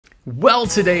Well,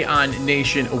 today on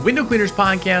Nation, a window cleaners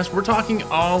podcast, we're talking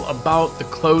all about the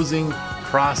closing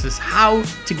process, how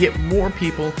to get more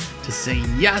people to say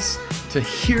yes, to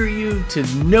hear you, to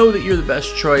know that you're the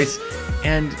best choice,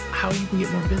 and how you can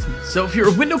get more business. So if you're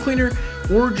a window cleaner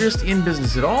or just in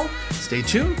business at all, stay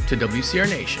tuned to WCR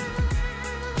Nation.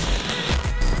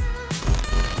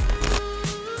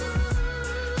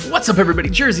 What's up, everybody?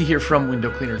 Jersey here from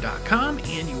windowcleaner.com,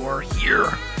 and you are here.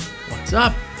 What's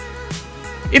up?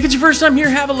 If it's your first time here,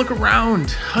 have a look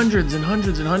around. Hundreds and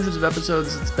hundreds and hundreds of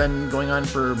episodes. It's been going on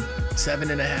for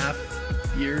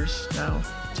 7.5 years now.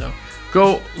 So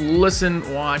go listen,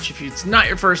 watch. If it's not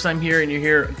your first time here and you're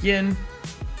here again,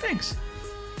 thanks.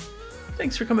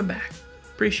 Thanks for coming back.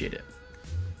 Appreciate it.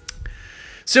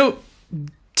 So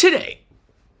today,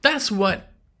 that's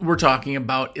what we're talking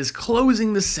about, is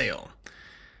closing the sale.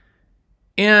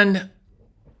 And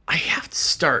I have to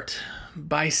start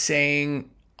by saying,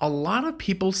 a lot of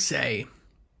people say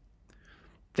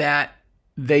that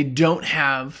they don't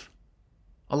have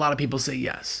a lot of people say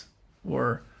yes.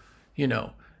 Or,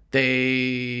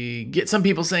 they get some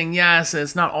people saying yes, and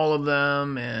it's not all of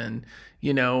them. And,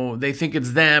 they think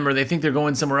it's them, or they think they're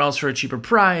going somewhere else for a cheaper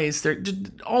price. They're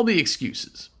just all the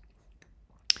excuses.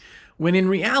 When in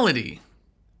reality,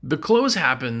 the close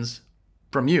happens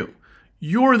from you.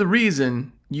 You're the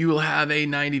reason you will have a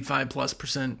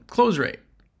 95+% close rate.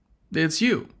 It's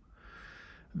you.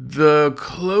 The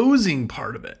closing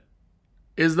part of it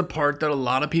is the part that a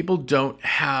lot of people don't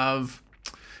have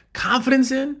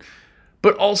confidence in,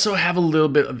 but also have a little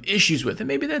bit of issues with. And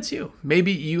maybe that's you.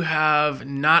 Maybe you have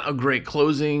not a great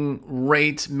closing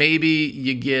rate. Maybe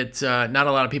you get not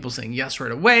a lot of people saying yes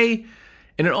right away.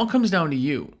 And it all comes down to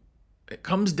you. It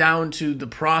comes down to the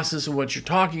process of what you're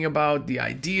talking about, the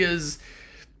ideas.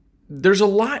 There's a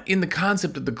lot in the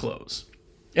concept of the close.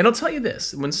 And I'll tell you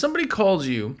this, when somebody calls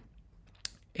you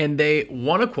and they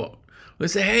want a quote, they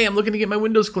say, hey, I'm looking to get my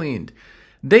windows cleaned.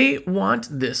 They want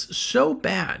this so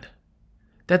bad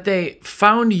that they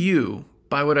found you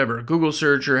by whatever, Google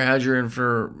search, or has your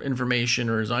information,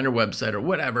 or is on your website, or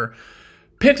whatever,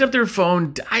 picked up their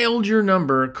phone, dialed your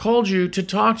number, called you to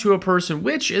talk to a person,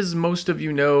 which, as most of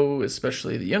you know,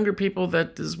 especially the younger people,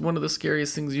 that is one of the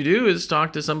scariest things you do, is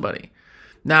talk to somebody.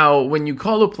 Now, when you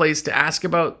call a place to ask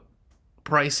about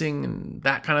pricing and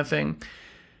that kind of thing,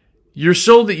 you're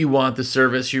sold that you want the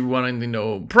service, you're wanting to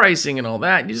know pricing and all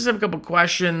that. You just have a couple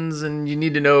questions and you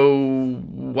need to know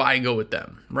why go with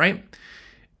them, right?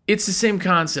 It's the same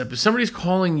concept. If somebody's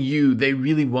calling you, they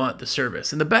really want the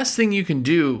service. And the best thing you can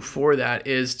do for that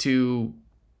is to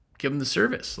give them the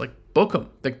service, like book them.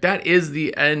 Like that is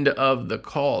the end of the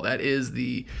call. That is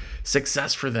the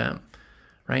success for them.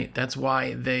 Right? That's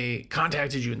why they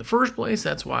contacted you in the first place.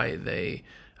 That's why they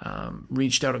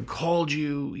reached out and called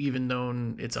you, even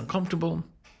though it's uncomfortable.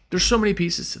 There's so many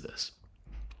pieces to this.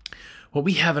 What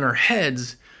we have in our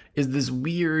heads is this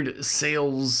weird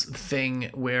sales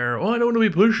thing where, I don't want to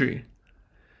be pushy.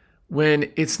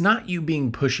 When it's not you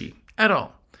being pushy at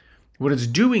all. What it's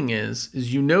doing is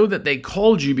you know that they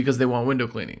called you because they want window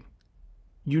cleaning.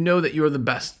 You know that you're the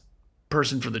best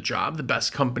person for the job, the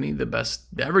best company, the best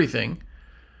everything.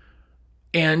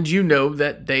 And you know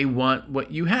that they want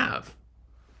what you have.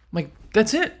 Like,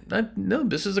 that's it. No,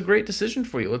 this is a great decision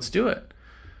for you. Let's do it.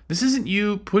 This isn't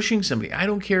you pushing somebody. I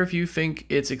don't care if you think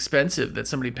it's expensive that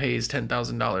somebody pays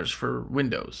 $10,000 for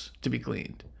windows to be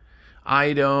cleaned.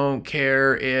 I don't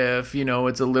care if,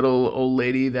 it's a little old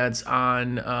lady that's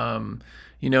on,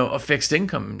 a fixed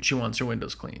income and she wants her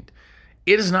windows cleaned.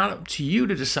 It is not up to you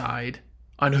to decide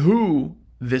on who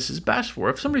this is best for.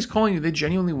 If somebody's calling you, they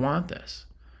genuinely want this.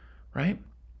 Right?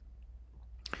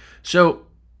 So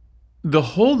the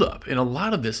holdup in a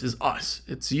lot of this is us.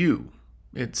 It's you.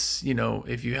 It's,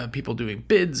 if you have people doing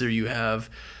bids, or you have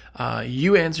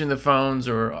you answering the phones,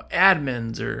 or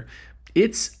admins, or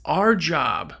it's our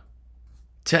job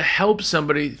to help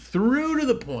somebody through to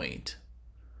the point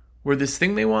where this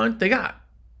thing they want, they got.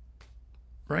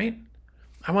 Right?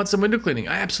 I want some window cleaning.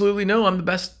 I absolutely know I'm the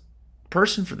best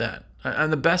person for that. I'm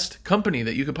the best company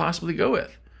that you could possibly go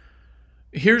with.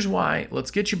 Here's why. Let's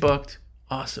get you booked.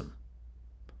 Awesome.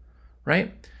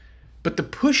 Right? But the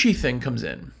pushy thing comes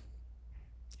in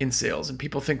sales, and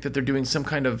people think that they're doing some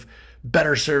kind of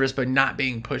better service by not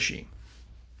being pushy.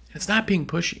 It's not being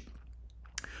pushy.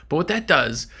 But what that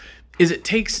does is it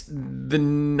takes the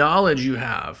knowledge you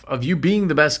have of you being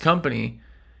the best company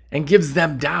and gives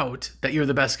them doubt that you're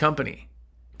the best company,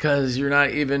 because you're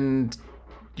not even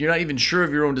sure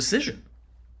of your own decision.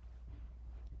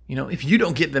 If you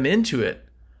don't get them into it,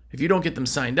 if you don't get them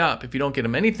signed up, if you don't get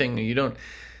them anything,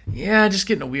 just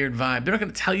getting a weird vibe. They're not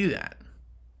going to tell you that.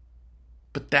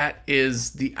 But that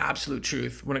is the absolute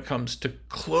truth when it comes to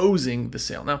closing the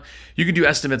sale. Now, you can do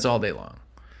estimates all day long.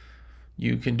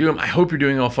 You can do them. I hope you're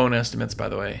doing all phone estimates, by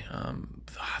the way.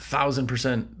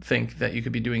 1,000% think that you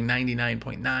could be doing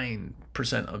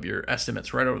 99.9% of your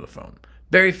estimates right over the phone.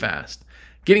 Very fast.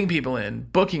 Getting people in,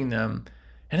 booking them,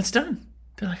 and it's done.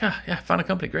 They're like, yeah, found a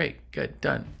company. Great, good,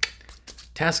 done.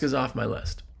 Task is off my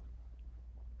list.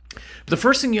 But the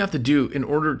first thing you have to do in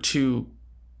order to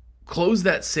close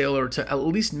that sale, or to at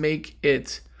least make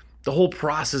it, the whole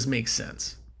process make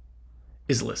sense,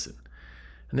 is listen.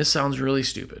 And this sounds really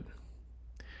stupid,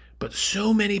 but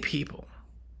so many people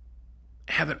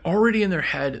have it already in their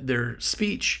head, their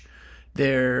speech,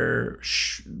 their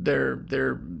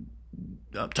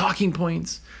talking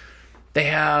points. They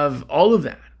have all of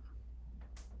that,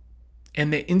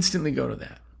 and they instantly go to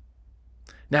that.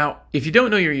 Now, if you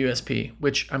don't know your USP,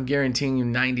 which I'm guaranteeing you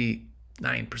 99%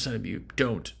 of you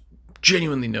don't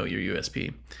genuinely know your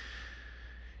USP,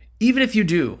 even if you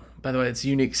do, by the way, it's a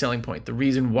unique selling point, the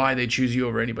reason why they choose you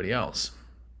over anybody else,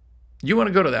 you want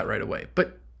to go to that right away.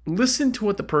 But listen to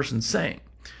what the person's saying.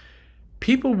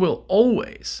 People will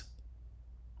always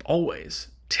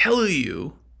tell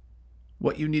you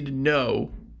what you need to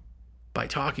know by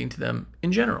talking to them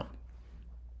in general.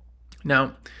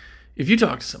 Now, if you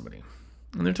talk to somebody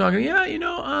and they're talking,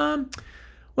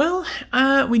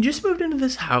 we just moved into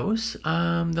this house.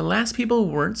 The last people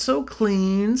weren't so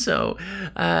clean. So,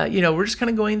 we're just kind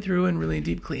of going through and really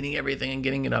deep cleaning everything and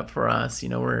getting it up for us.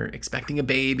 We're expecting a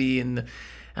baby in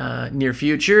the near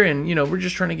future. And, we're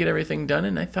just trying to get everything done.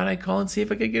 And I thought I'd call and see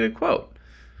if I could get a quote.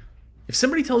 If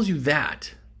somebody tells you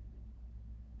that,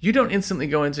 you don't instantly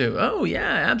go into, oh, yeah,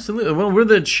 absolutely. Well, we're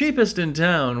the cheapest in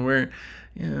town.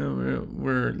 They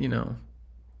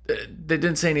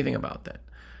didn't say anything about that.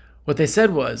 What they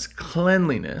said was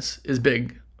cleanliness is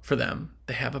big for them.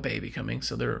 They have a baby coming,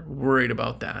 so they're worried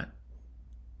about that.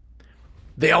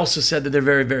 They also said that they're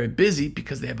very, very busy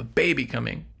because they have a baby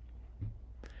coming.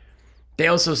 They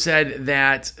also said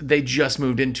that they just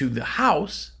moved into the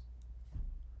house.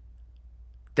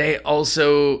 They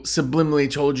also subliminally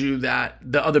told you that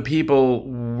the other people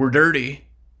were dirty,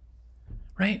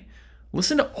 right?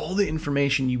 Listen to all the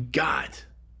information you got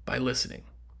by listening.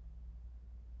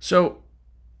 So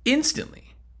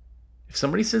instantly, if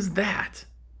somebody says that,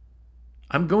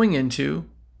 I'm going into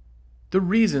the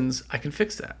reasons I can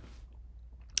fix that.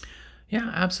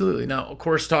 Yeah, absolutely. Now, of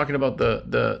course, talking about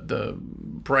the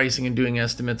pricing and doing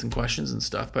estimates and questions and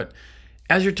stuff, but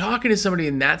as you're talking to somebody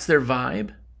and that's their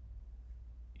vibe,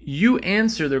 you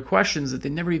answer their questions that they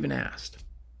never even asked.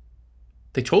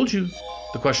 They told you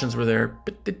the questions were there,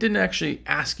 but they didn't actually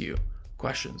ask you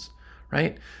questions,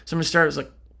 right? So I'm going to start as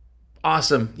like,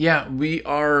 awesome. Yeah, we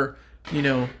are,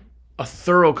 a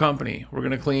thorough company. We're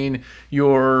going to clean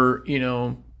your,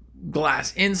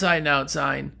 glass inside and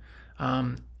outside.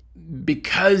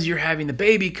 Because you're having the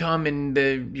baby come and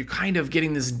you're kind of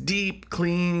getting this deep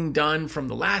cleaning done from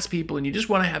the last people and you just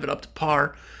want to have it up to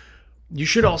par, you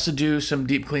should also do some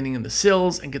deep cleaning in the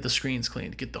sills and get the screens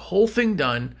cleaned. Get the whole thing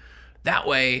done. That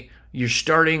way, you're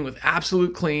starting with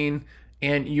absolute clean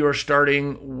and you're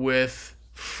starting with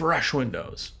fresh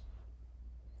windows.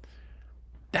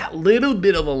 That little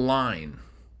bit of a line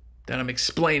that I'm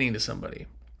explaining to somebody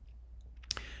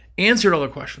answered all their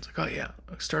questions. Like, oh yeah,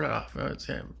 start it off.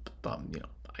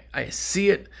 I see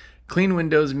it. Clean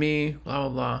windows, me, blah, blah,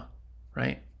 blah,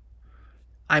 right?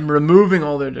 I'm removing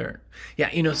all their dirt.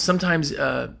 Yeah, sometimes,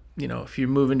 if you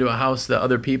move into a house, the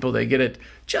other people, they get it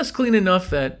just clean enough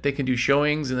that they can do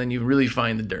showings and then you really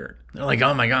find the dirt. They're like,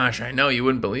 oh my gosh, I know, you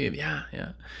wouldn't believe. Yeah.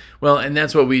 Well, and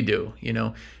that's what we do,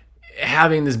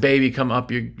 Having this baby come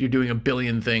up, you're doing a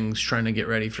billion things trying to get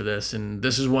ready for this. And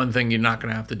this is one thing you're not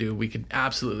going to have to do. We can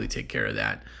absolutely take care of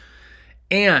that.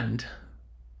 And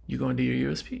you go into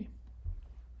your USP.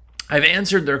 I've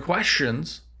answered their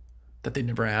questions that they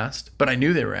never asked, but I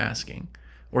knew they were asking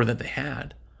or that they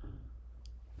had.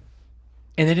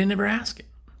 And they didn't ever ask it.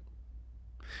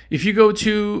 If you go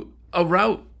to a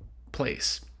route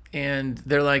place and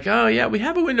they're like, oh yeah, we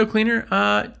have a window cleaner.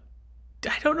 I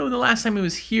don't know the last time he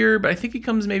was here, but I think he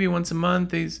comes maybe once a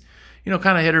month. He's,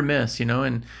 kind of hit or miss,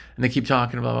 and they keep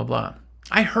talking, blah, blah, blah.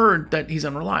 I heard that he's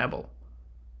unreliable.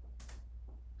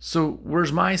 So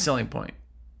where's my selling point?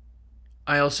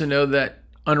 I also know that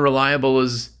unreliable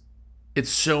it's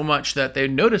so much that they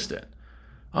noticed it.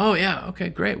 Oh yeah, okay,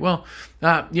 great. Well,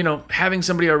 having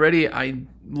somebody already, I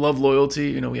love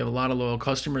loyalty. We have a lot of loyal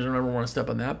customers. I don't ever want to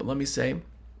step on that, but let me say,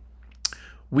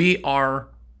 we are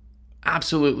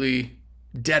absolutely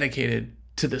dedicated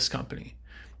to this company.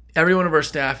 Every one of our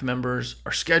staff members,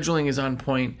 our scheduling is on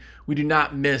point. We do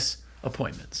not miss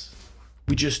appointments.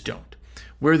 We just don't.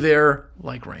 We're there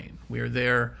like rain. We're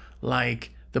there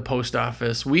like the post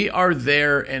office. We are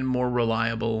there and more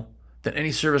reliable than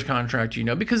any service contract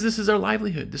because this is our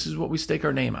livelihood. This is what we stake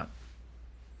our name on.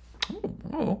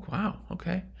 Oh, wow.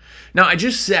 Okay. Now, I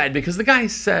just said, because the guy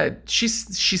said, she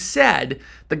said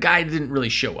the guy didn't really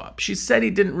show up. She said he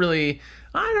didn't really,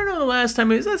 I don't know the last time,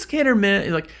 that's hit or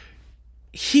miss. Like,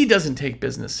 he doesn't take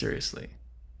business seriously.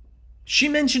 She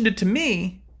mentioned it to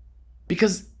me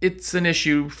because it's an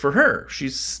issue for her.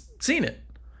 She's seen it.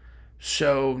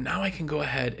 So now I can go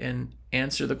ahead and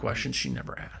answer the questions she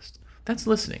never asked. That's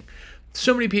listening.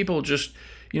 So many people just,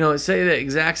 say the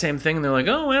exact same thing, and they're like,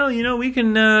 oh, well, we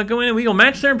can go in and we will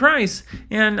match their price.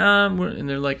 And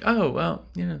they're like, oh, well,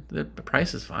 the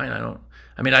price is fine.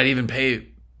 I'd even pay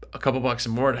a couple bucks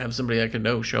more to have somebody I could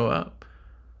know show up.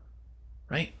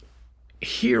 Right?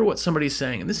 Hear what somebody's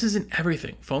saying. And this is in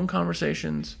everything. Phone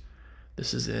conversations.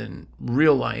 This is in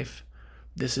real life.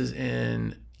 This is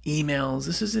in emails.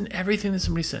 This is in everything that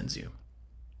somebody sends you.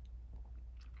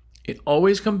 It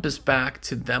always comes back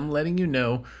to them letting you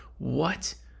know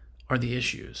what are the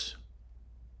issues.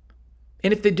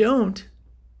 And if they don't,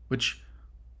 which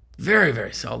very,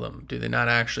 very seldom do they not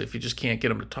actually, if you just can't get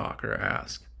them to talk or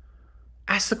ask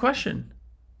the question.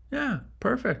 Yeah,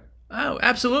 perfect. Oh,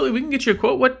 absolutely. We can get you a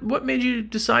quote. What made you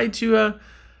decide to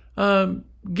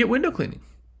get window cleaning?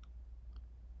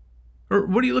 Or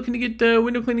what are you looking to get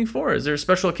window cleaning for? Is there a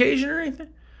special occasion or anything?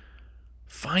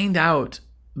 Find out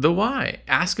the why.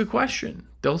 Ask a question.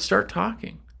 They'll start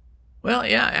talking. Well,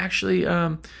 yeah, actually,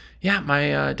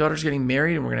 my daughter's getting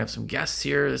married and we're going to have some guests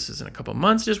here. This is in a couple of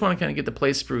months. Just want to kind of get the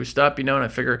place spruced up, and I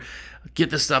figure get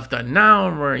this stuff done now.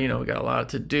 And we're, we got a lot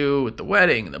to do with the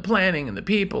wedding and the planning and the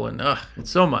people, and it's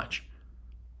so much.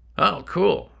 Oh,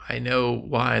 cool. I know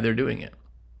why they're doing it.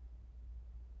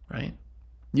 Right?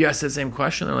 You ask that same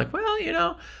question. They're like, well,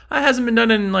 it hasn't been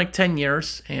done in like 10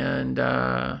 years. And,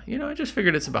 I just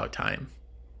figured it's about time.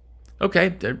 Okay,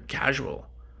 they're casual.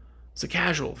 It's a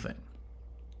casual thing.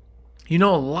 You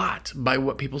know a lot by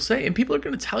what people say, and people are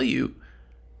going to tell you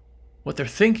what they're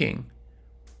thinking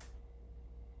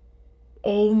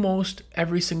almost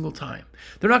every single time.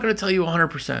 They're not going to tell you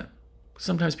 100%.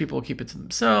 Sometimes people will keep it to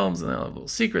themselves, and they'll have little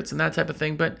secrets and that type of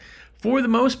thing. But for the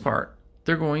most part,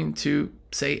 they're going to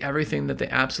say everything that they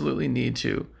absolutely need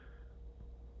to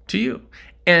you.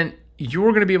 And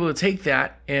you're going to be able to take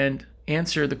that and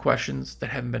answer the questions that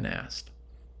haven't been asked.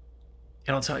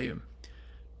 And I'll tell you,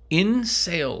 in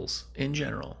sales in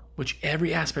general, which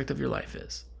every aspect of your life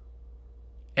is,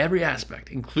 every aspect,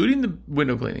 including the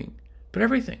window cleaning, but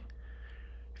everything.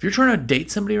 If you're trying to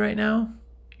date somebody right now,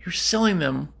 you're selling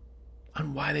them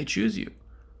on why they choose you.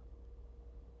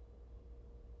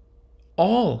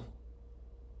 All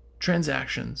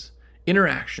transactions,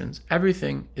 interactions,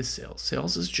 everything is sales.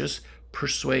 Sales is just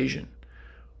persuasion.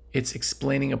 It's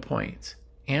explaining a point.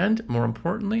 And more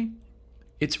importantly,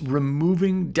 it's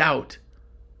removing doubt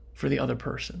for the other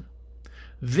person.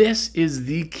 This is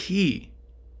the key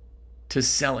to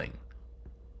selling.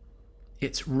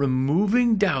 It's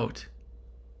removing doubt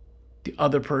the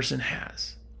other person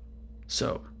has.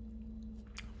 So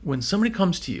when somebody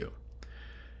comes to you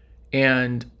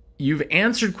and you've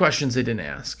answered questions they didn't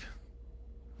ask,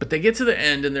 but they get to the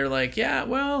end and they're like, yeah,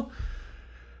 well,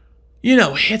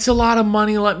 it's a lot of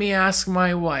money. Let me ask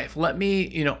my wife. Let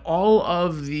me, all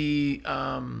of the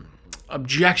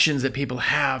objections that people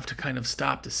have to kind of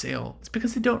stop the sale. It's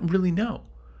because they don't really know.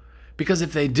 Because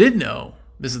if they did know,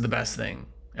 this is the best thing,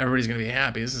 everybody's going to be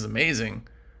happy, this is amazing,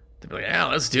 they'd be like, yeah,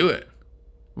 let's do it.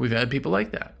 We've had people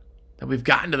like that we've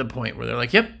gotten to the point where they're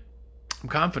like, yep, I'm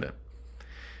confident.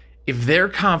 If they're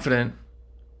confident,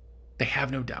 they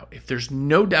have no doubt. If there's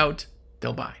no doubt,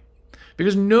 they'll buy.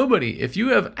 Because nobody, if you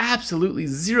have absolutely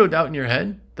zero doubt in your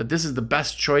head that this is the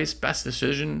best choice, best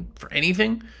decision for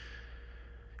anything,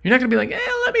 you're not going to be like,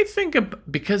 let me think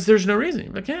because there's no reason.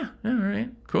 You're like, yeah, all right,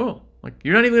 cool. Like,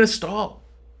 you're not even going to stall.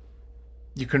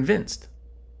 You're convinced.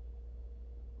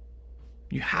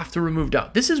 You have to remove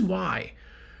doubt. This is why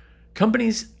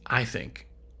companies, I think,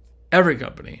 every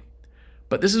company,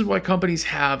 but this is why companies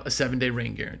have a 7-day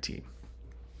rain guarantee.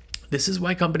 This is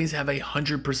why companies have a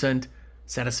 100%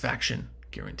 satisfaction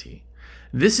guarantee.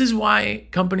 This is why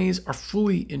companies are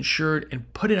fully insured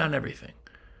and put it on everything.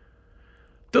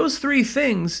 Those three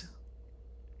things,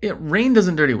 rain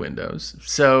doesn't dirty windows,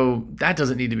 so that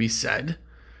doesn't need to be said.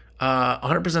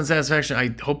 100% satisfaction,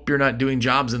 I hope you're not doing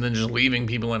jobs and then just leaving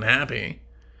people unhappy,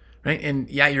 right? And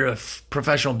yeah, you're a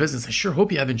professional business. I sure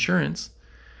hope you have insurance.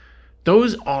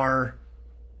 Those are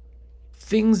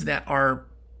things that are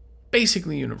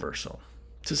basically universal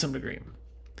to some degree.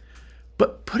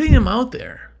 But putting them out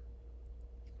there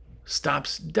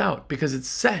stops doubt because it's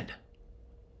said.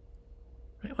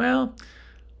 Right? Well,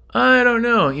 I don't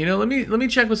know. Let me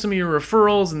check with some of your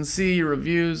referrals and see your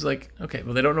reviews. Like, okay,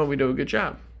 well, they don't know we do a good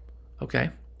job.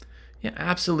 Okay. Yeah,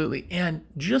 absolutely. And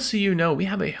just so you know, we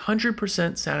have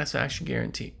 100% satisfaction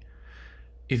guarantee.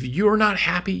 If you're not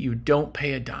happy, you don't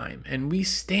pay a dime. And we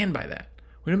stand by that.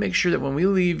 We're going to make sure that when we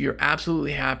leave, you're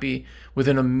absolutely happy with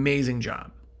an amazing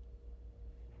job.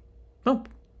 Nope.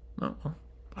 Oh, well,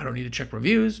 I don't need to check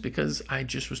reviews because I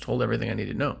just was told everything I need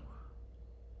to know.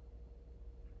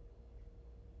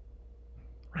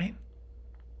 Right?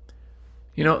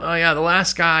 Oh yeah, the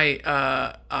last guy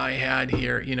I had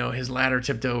here, his ladder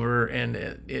tipped over and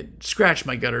it scratched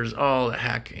my gutters all the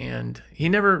heck, and he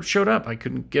never showed up. I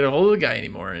couldn't get a hold of the guy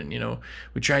anymore, and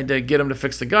we tried to get him to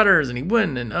fix the gutters and he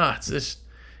wouldn't, and it's just,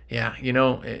 yeah,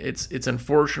 it's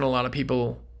unfortunate. A lot of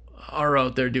people are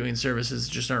out there doing services,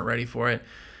 just aren't ready for it.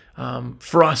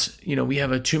 For us, we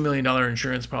have a $2 million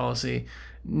insurance policy.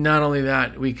 Not only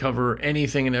that, we cover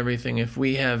anything and everything. If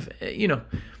we have,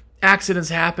 accidents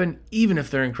happen, even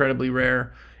if they're incredibly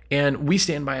rare, and we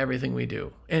stand by everything we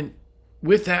do. And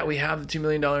with that, we have the $2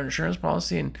 million insurance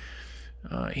policy, and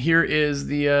here is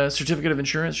the certificate of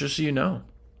insurance, just so you know.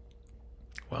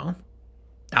 Well,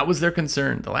 that was their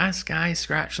concern. The last guy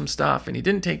scratched some stuff, and he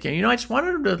didn't take care. I just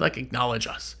wanted him to acknowledge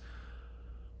us.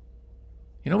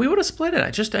 We would have split it.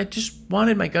 I just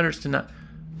wanted my gutters to not.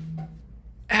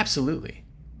 Absolutely.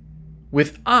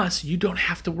 With us, you don't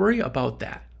have to worry about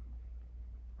that.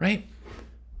 Right?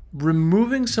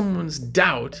 Removing someone's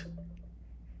doubt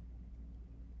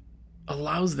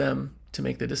allows them to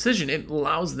make the decision. It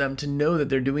allows them to know that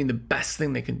they're doing the best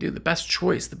thing they can do, the best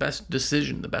choice, the best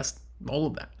decision, the best, all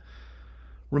of that.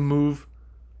 Remove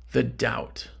the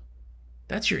doubt.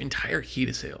 That's your entire key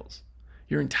to sales.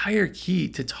 Your entire key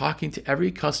to talking to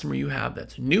every customer you have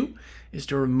that's new is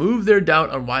to remove their doubt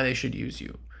on why they should use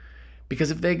you. Because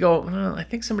if they go, well, I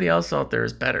think somebody else out there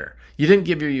is better. You didn't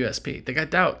give your USP. They got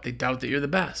doubt. They doubt that you're the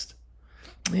best.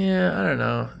 Yeah, I don't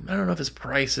know. I don't know if his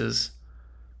price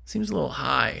seems a little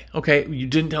high. Okay, you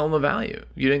didn't tell them the value.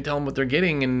 You didn't tell them what they're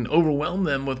getting and overwhelm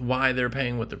them with why they're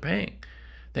paying what they're paying.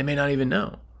 They may not even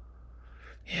know.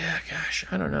 Yeah, gosh,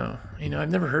 I don't know. I've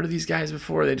never heard of these guys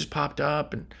before. They just popped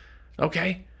up and,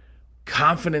 okay.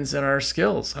 Confidence in our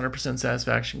skills, 100%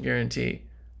 satisfaction guarantee.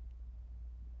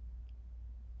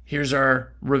 Here's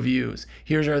our reviews.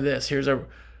 Here's our this. Here's our...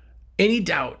 Any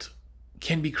doubt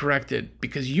can be corrected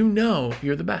because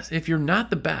you're the best. If you're not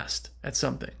the best at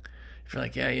something, if you're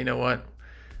like, yeah, you know what?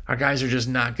 Our guys are just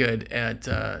not good at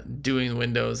doing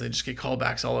windows. They just get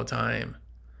callbacks all the time.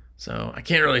 So I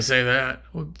can't really say that.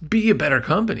 Well, be a better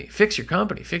company. Fix your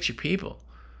company. Fix your people.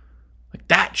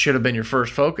 That should have been your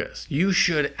first focus. You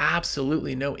should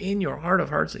absolutely know in your heart of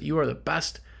hearts that you are the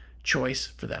best choice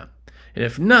for them. And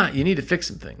if not, you need to fix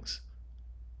some things.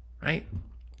 Right?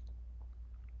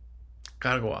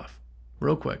 Gotta go off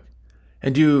real quick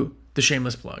and do the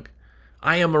shameless plug.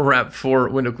 I am a rep for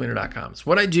windowcleaner.com. It's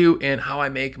what I do and how I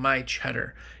make my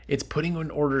cheddar. It's putting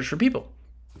in orders for people.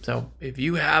 So if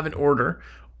you have an order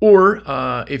or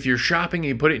if you're shopping and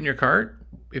you put it in your cart,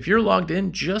 if you're logged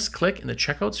in, just click in the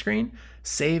checkout screen,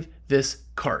 save this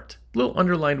cart. Little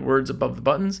underlined words above the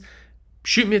buttons.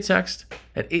 Shoot me a text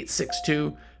at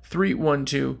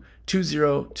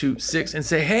 862-312-2026 and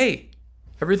say, hey,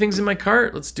 everything's in my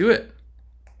cart. Let's do it.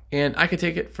 And I could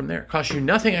take it from there. It costs you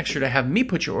nothing extra to have me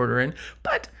put your order in,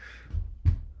 but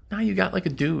now you got a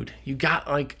dude. You got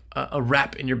a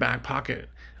rep in your back pocket.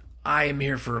 I am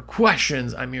here for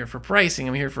questions. I'm here for pricing.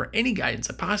 I'm here for any guidance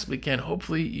I possibly can.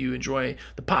 Hopefully you enjoy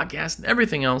the podcast and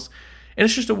everything else. And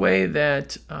it's just a way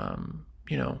that,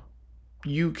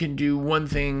 you can do one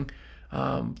thing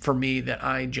for me that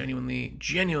I genuinely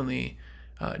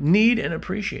need and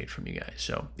appreciate from you guys.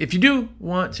 So if you do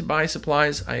want to buy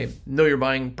supplies, I know you're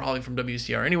buying probably from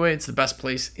WCR anyway. It's the best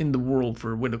place in the world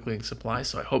for window cleaning supplies,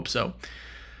 so I hope so.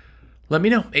 Let me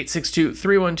know.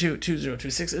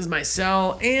 862-312-2026 is my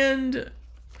cell. And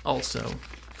also,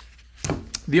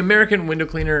 the American Window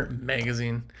Cleaner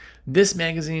magazine. This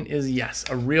magazine is, yes,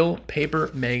 a real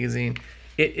paper magazine.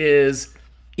 It is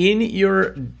in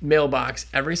your mailbox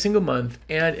every single month,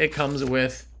 and it comes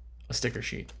with a sticker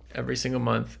sheet every single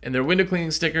month. And they're window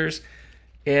cleaning stickers,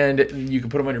 and you can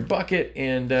put them on your bucket.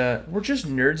 And we're just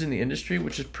nerds in the industry,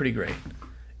 which is pretty great.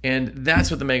 And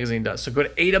that's what the magazine does. So go to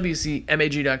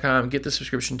awcmag.com, get the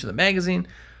subscription to the magazine,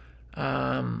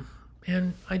 and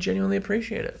I genuinely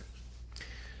appreciate it.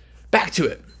 Back to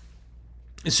it.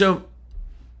 So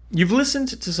you've listened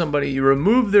to somebody, you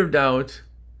remove their doubt.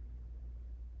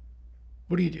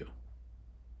 What do?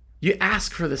 You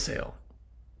ask for the sale.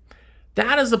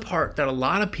 That is the part that a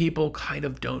lot of people kind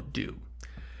of don't do.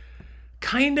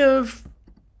 Kind of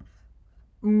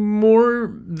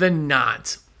more than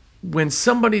not, when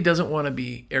somebody doesn't want to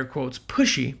be, air quotes,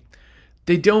 pushy,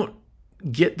 they don't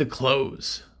get the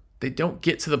close. They don't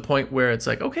get to the point where it's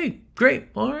like, okay, great,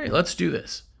 all right, let's do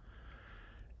this.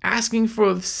 Asking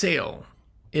for the sale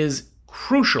is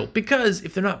crucial because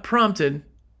if they're not prompted,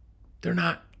 they're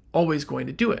not always going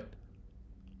to do it.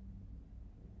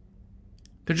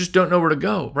 They just don't know where to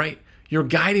go, right? You're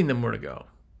guiding them where to go.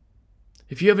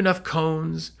 If you have enough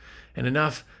cones and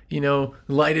enough,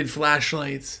 lighted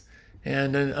flashlights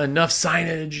and enough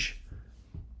signage,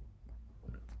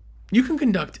 you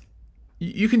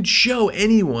can show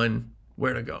anyone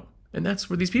where to go. And that's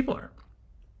where these people are,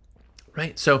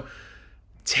 right? So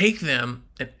take them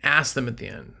and ask them at the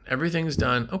end. Everything's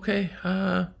done. Okay,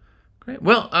 great.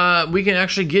 Well, we can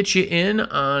actually get you in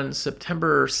on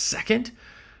September 2nd.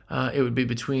 It would be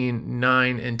between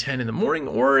 9 and 10 in the morning,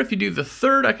 or if you do the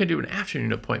 3rd, I can do an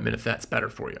afternoon appointment if that's better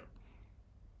for you.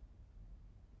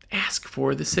 Ask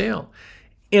for the sale.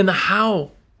 And the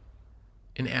how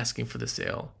in asking for the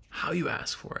sale, how you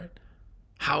ask for it,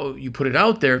 how you put it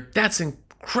out there, that's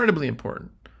incredibly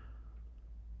important.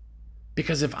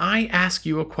 Because if I ask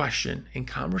you a question in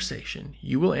conversation,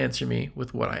 you will answer me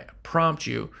with what I prompt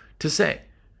you to say.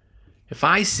 If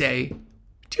I say,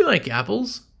 do you like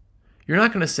apples? You're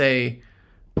not going to say,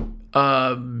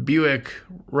 Buick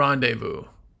Rendezvous.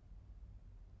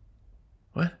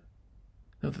 What?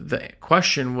 No, the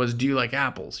question was, do you like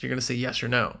apples? You're going to say yes or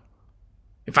no.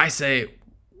 If I say,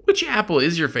 which apple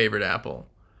is your favorite apple?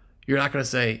 You're not going to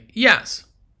say yes.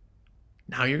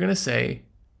 Now you're going to say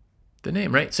the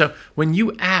name, right? So when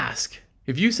you ask,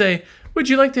 if you say, would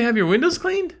you like to have your windows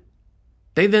cleaned?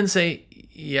 They then say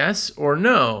yes or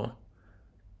no.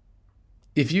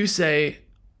 If you say,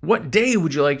 what day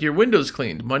would you like your windows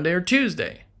cleaned, Monday or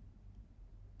Tuesday?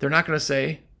 They're not going to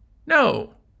say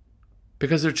no,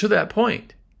 because they're to that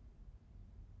point.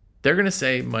 They're going to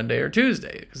say Monday or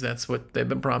Tuesday, because that's what they've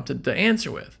been prompted to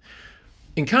answer with.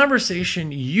 In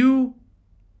conversation, you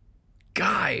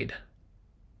guide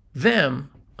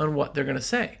them on what they're going to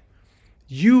say.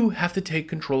 You have to take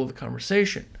control of the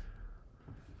conversation.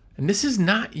 And this is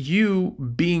not you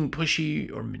being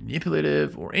pushy or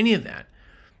manipulative or any of that.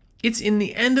 It's in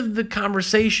the end of the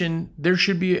conversation, there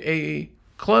should be a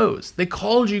close. They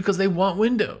called you because they want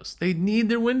windows. They need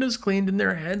their windows cleaned in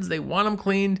their heads. They want them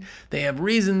cleaned. They have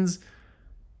reasons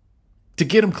to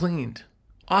get them cleaned.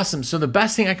 Awesome. So the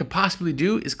best thing I could possibly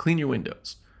do is clean your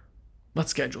windows. Let's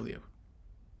schedule you.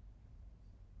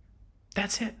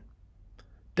 That's it.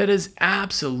 That is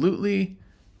absolutely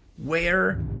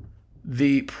where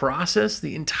the process,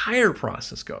 the entire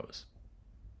process goes.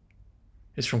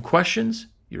 It's from questions.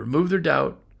 You remove their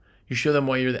doubt. You show them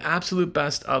why you're the absolute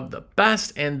best of the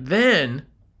best. And then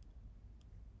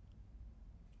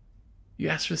you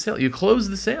ask for the sale. You close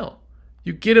the sale.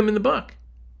 You get them in the book.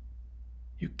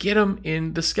 You get them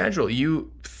in the schedule.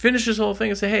 You finish this whole thing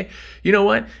and say, hey, you know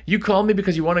what? You called me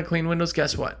because you want to clean windows.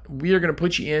 Guess what? We are going to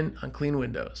put you in on clean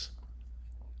windows.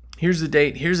 Here's the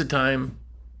date. Here's the time.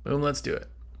 Boom, let's do it.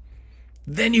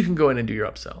 Then you can go in and do your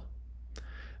upsell.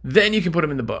 Then you can put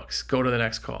them in the books. Go to the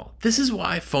next call. This is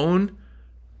why phone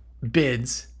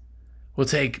bids will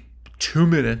take 2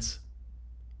 minutes.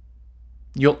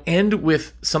 You'll end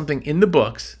with something in the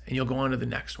books and you'll go on to the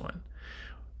next one.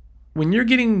 When you're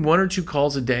getting 1 or 2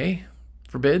 calls a day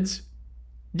for bids,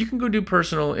 you can go do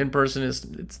personal, in-person.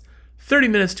 It's 30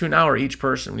 minutes to an hour each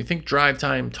person. When you think drive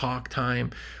time, talk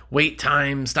time, wait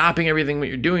time, stopping everything what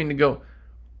you're doing to go,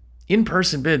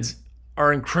 in-person bids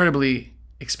are incredibly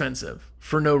expensive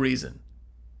for no reason.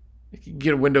 You can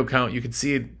get a window count. You can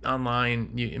see it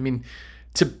online.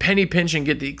 To penny pinch and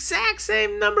get the exact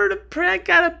same number to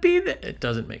gotta be there. It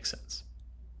doesn't make sense.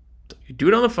 So you do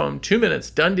it on the phone, 2 minutes,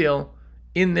 done deal,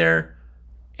 in there,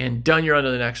 and done. You're on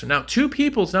to the next one. Now, 2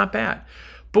 people is not bad.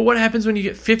 But what happens when you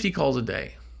get 50 calls a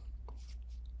day?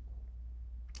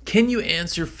 Can you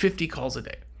answer 50 calls a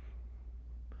day?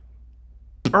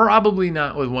 Probably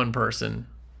not with one person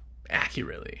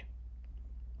accurately.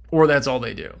 Or that's all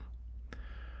they do.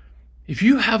 If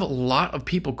you have a lot of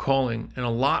people calling and a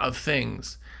lot of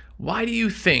things, why do you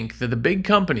think that the big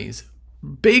companies,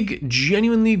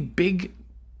 genuinely big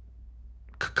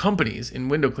companies in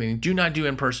window cleaning do not do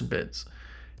in-person bids?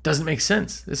 It doesn't make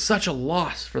sense. It's such a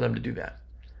loss for them to do that.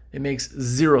 It makes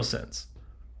 0 sense.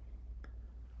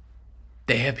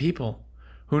 They have people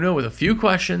who know with a few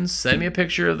questions, send me a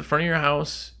picture of the front of your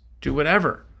house, do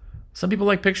whatever. Some people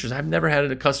like pictures. I've never had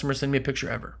a customer send me a picture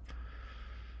ever.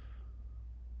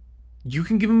 You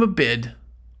can give them a bid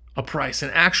a price, an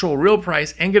actual real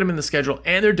price, and get them in the schedule,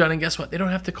 and they're done. And guess what? They don't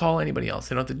have to call anybody else.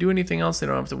 They don't have to do anything else. They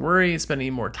don't have to worry and spend any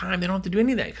more time. They don't have to do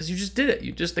any of that because you just did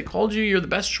it. They called you. You're the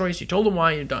best choice. You told them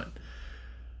why. You're done.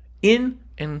 In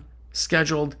and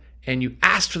scheduled, and you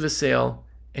asked for the sale,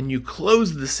 and you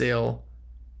closed the sale.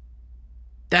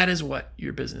 That is what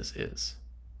your business is.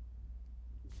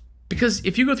 Because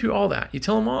if you go through all that, you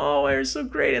tell them, oh, you're so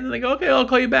great. And then they go, okay, I'll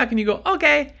call you back. And you go,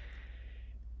 okay.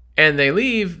 And they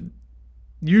leave.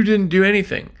 You didn't do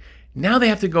anything. Now they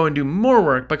have to go and do more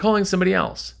work by calling somebody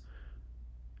else.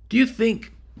 Do you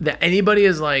think that anybody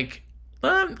is like,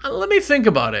 let me think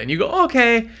about it? And you go,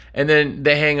 okay. And then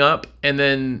they hang up, and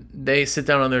then they sit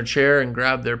down on their chair and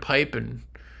grab their pipe, and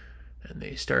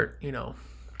they start,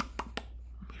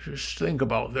 just think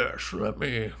about this. Let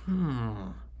me,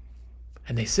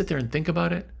 And they sit there and think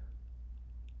about it?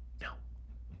 No,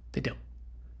 they don't.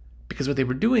 Because what they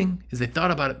were doing is they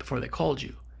thought about it before they called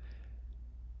you.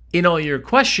 In all your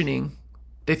questioning,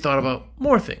 they thought about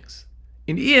more things.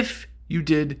 And if you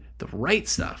did the right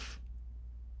stuff,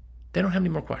 they don't have any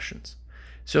more questions.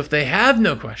 So if they have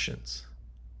no questions,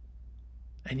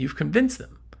 and you've convinced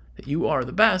them that you are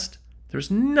the best, there's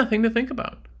nothing to think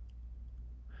about.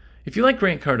 If you like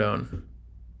Grant Cardone,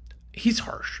 he's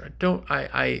harsh.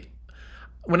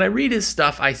 When I read his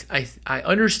stuff, I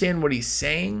understand what he's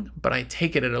saying, but I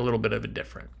take it at a little bit of a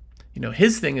different.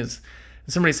 His thing is,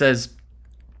 somebody says,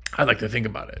 I'd like to think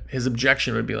about it. His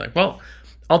objection would be like, well,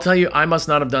 I'll tell you, I must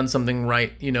not have done something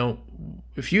right.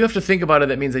 If you have to think about it,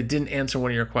 that means I didn't answer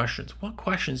one of your questions. What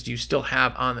questions do you still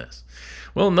have on this?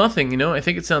 Well, nothing. I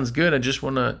think it sounds good. I just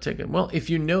want to take it. Well, if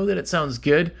you know that it sounds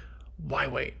good, why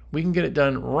wait? We can get it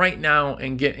done right now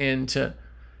and get into,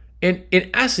 in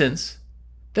essence,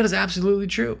 that is absolutely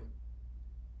true.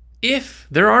 If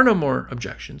there are no more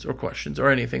objections or questions or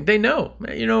anything, they know,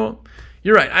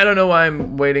 you're right. I don't know why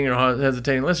I'm waiting or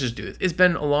hesitating. Let's just do this. It's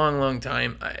been a long, long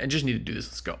time. I just need to do this.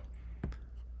 Let's go.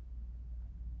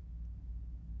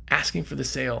 Asking for the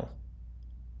sale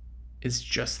is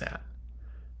just that.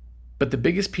 But the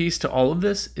biggest piece to all of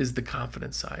this is the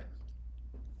confidence side.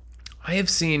 I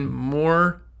have seen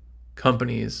more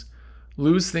companies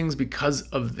lose things because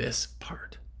of this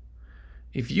part.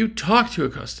 If you talk to a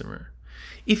customer,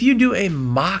 if you do a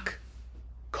mock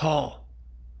call,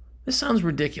 this sounds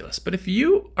ridiculous, but if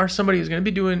you are somebody who's going to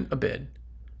be doing a bid,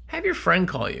 have your friend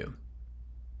call you.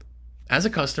 As a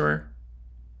customer,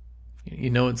 you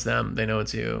know it's them, they know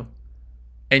it's you,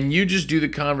 and you just do the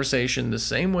conversation the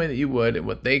same way that you would, and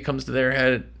what comes to their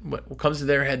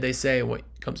head, they say, what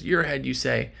comes to your head, you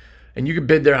say, and you could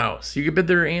bid their house. You could bid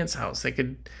their aunt's house. They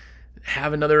could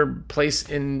have another place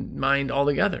in mind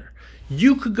altogether.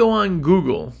 You could go on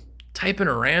Google, type in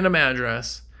a random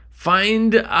address,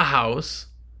 find a house,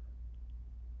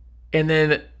 and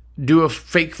then do a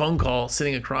fake phone call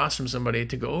sitting across from somebody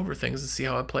to go over things and see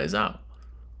how it plays out.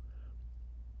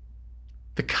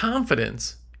 The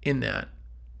confidence in that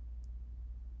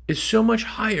is so much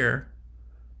higher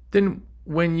than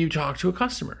when you talk to a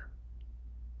customer.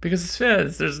 Because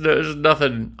there's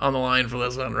nothing on the line for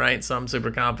this one, right? So I'm super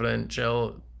confident,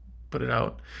 chill, put it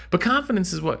out. But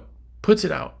confidence is what puts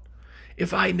it out.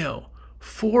 If I know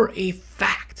for a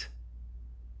fact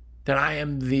that I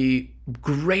am the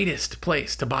greatest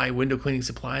place to buy window cleaning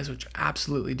supplies, which I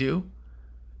absolutely do,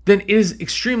 then it is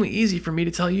extremely easy for me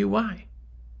to tell you why.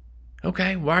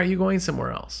 Okay, why are you going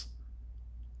somewhere else?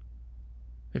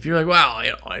 If you're like, well,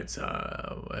 I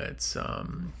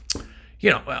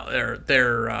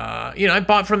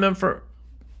bought from them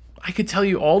I could tell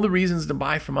you all the reasons to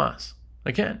buy from us.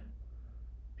 I can.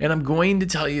 And I'm going to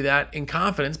tell you that in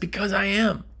confidence because I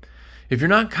am. If you're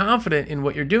not confident in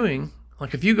what you're doing,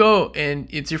 like if you go and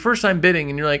it's your first time bidding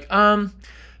and you're like,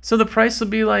 so the price will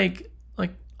be like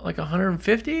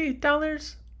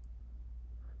 $150?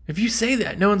 If you say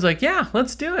that, no one's like, yeah,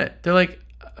 let's do it. They're like,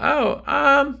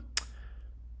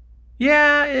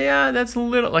 yeah, that's a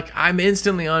little, like I'm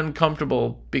instantly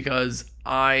uncomfortable because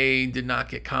I did not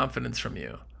get confidence from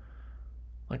you.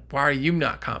 Like, why are you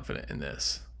not confident in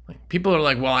this? Like, people are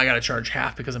like, well, I got to charge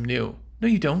half because I'm new. No,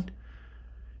 you don't.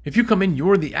 If you come in,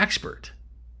 you're the expert.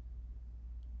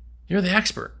 You're the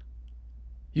expert.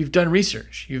 You've done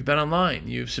research. You've been online.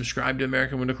 You've subscribed to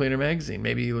American Window Cleaner magazine.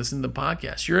 Maybe you listen to the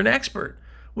podcast. You're an expert.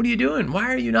 What are you doing?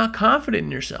 Why are you not confident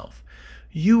in yourself?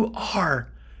 You are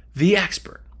the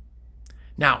expert.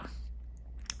 Now,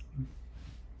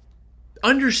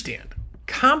 understand,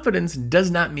 confidence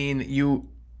does not mean that you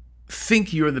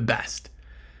think you're the best.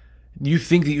 You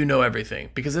think that you know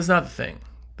everything, because that's not the thing.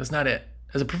 That's not it.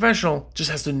 As a professional,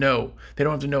 just has to know. They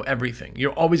don't have to know everything.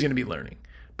 You're always going to be learning.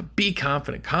 But be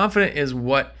confident. Confident is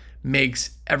what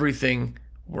makes everything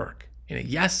work in a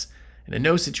yes and a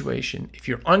no situation. If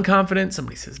you're unconfident,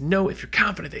 somebody says no. If you're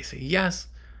confident, they say yes.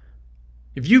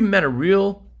 If you've met a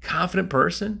real confident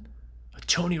person, a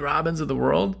Tony Robbins of the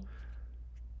world,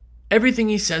 everything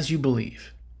he says you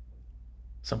believe.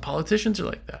 Some politicians are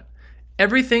like that.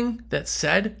 Everything that's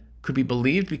said could be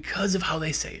believed because of how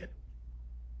they say it.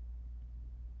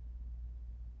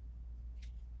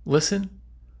 Listen,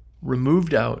 remove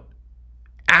doubt,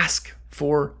 ask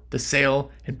for the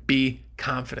sale, and be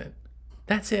confident.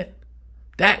 That's it.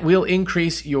 That will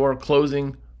increase your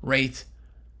closing rate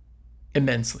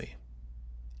immensely.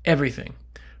 Everything.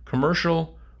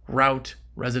 Commercial, route,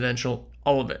 residential,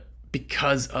 all of it,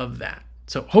 because of that.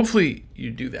 So hopefully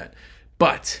you do that.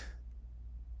 But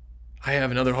I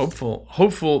have another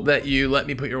hopeful that you let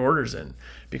me put your orders in,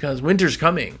 because winter's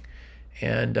coming.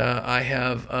 And I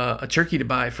have a turkey to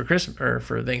buy for Christmas or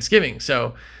for Thanksgiving.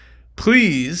 So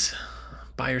please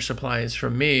buy your supplies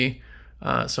from me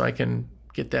so I can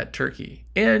get that turkey.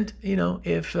 And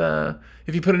if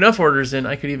you put enough orders in,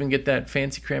 I could even get that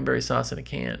fancy cranberry sauce in a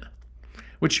can,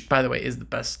 which, by the way, is the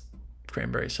best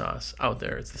cranberry sauce out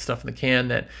there. It's the stuff in the can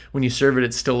that when you serve it,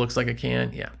 it still looks like a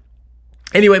can. Yeah.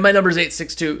 Anyway, my number is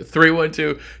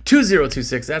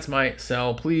 862-312-2026. That's my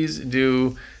cell. Please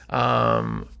do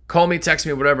call me, text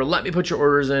me, whatever. Let me put your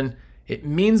orders in. It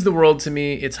means the world to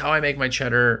me. It's how I make my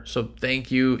cheddar. So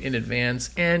thank you in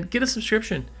advance. And get a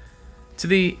subscription to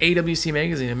the AWC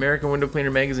magazine, American Window Cleaner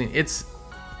magazine. It's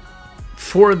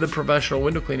for the professional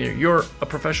window cleaner. You're a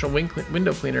professional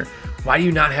window cleaner. Why do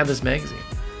you not have this magazine?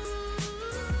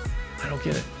 I don't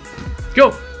get it.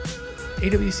 Go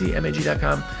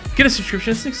awcmag.com. Get a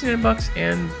subscription, it's $69,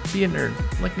 and be a nerd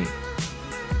like me.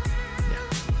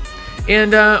 Yeah.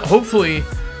 And hopefully,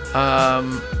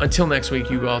 until next week,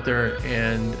 you go out there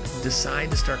and decide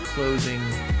to start closing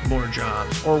more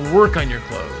jobs or work on your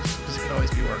close, because it can always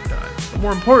be worked on. But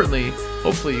more importantly,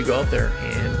 hopefully you go out there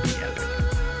and be